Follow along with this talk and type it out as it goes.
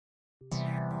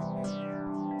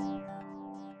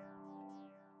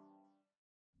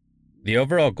The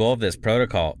overall goal of this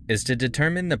protocol is to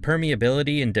determine the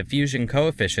permeability and diffusion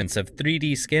coefficients of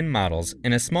 3D skin models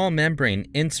in a small membrane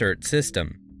insert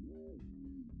system.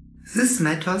 This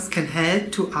method can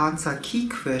help to answer key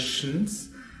questions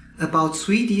about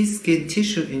 3D skin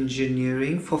tissue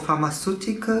engineering for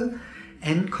pharmaceutical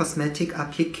and cosmetic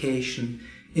application,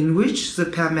 in which the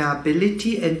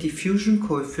permeability and diffusion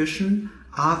coefficient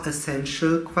are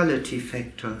essential quality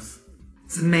factors.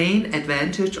 The main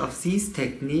advantage of this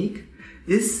technique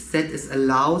is that it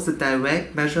allows the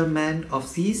direct measurement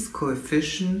of these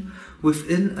coefficients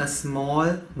within a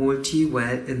small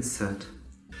multi-well insert.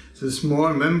 The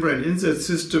small membrane insert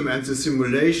system and the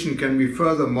simulation can be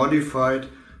further modified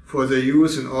for their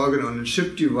use in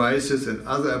organ-on-a-chip devices and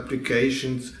other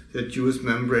applications that use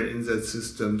membrane insert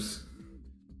systems.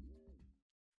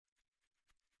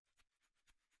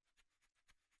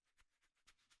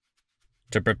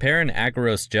 To prepare an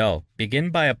agarose gel, begin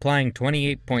by applying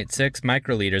 28.6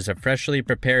 microliters of freshly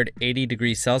prepared 80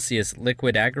 degrees Celsius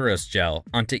liquid agarose gel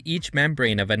onto each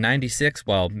membrane of a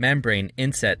 96-well membrane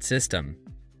inset system.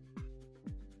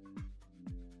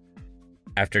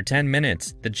 After 10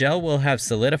 minutes, the gel will have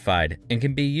solidified and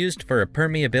can be used for a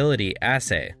permeability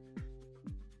assay.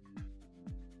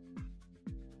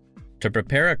 To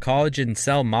prepare a collagen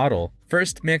cell model,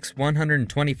 first mix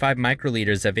 125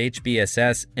 microliters of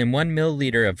HBSS and 1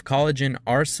 milliliter of collagen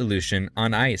R solution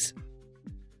on ice,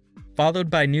 followed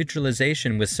by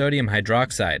neutralization with sodium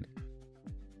hydroxide.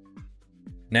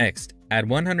 Next, add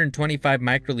 125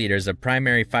 microliters of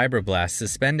primary fibroblasts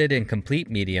suspended in complete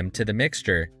medium to the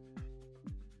mixture,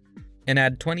 and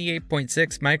add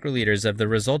 28.6 microliters of the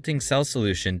resulting cell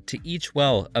solution to each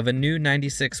well of a new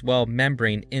 96-well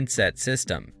membrane inset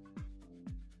system.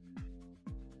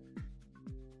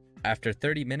 After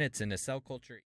 30 minutes in a cell culture...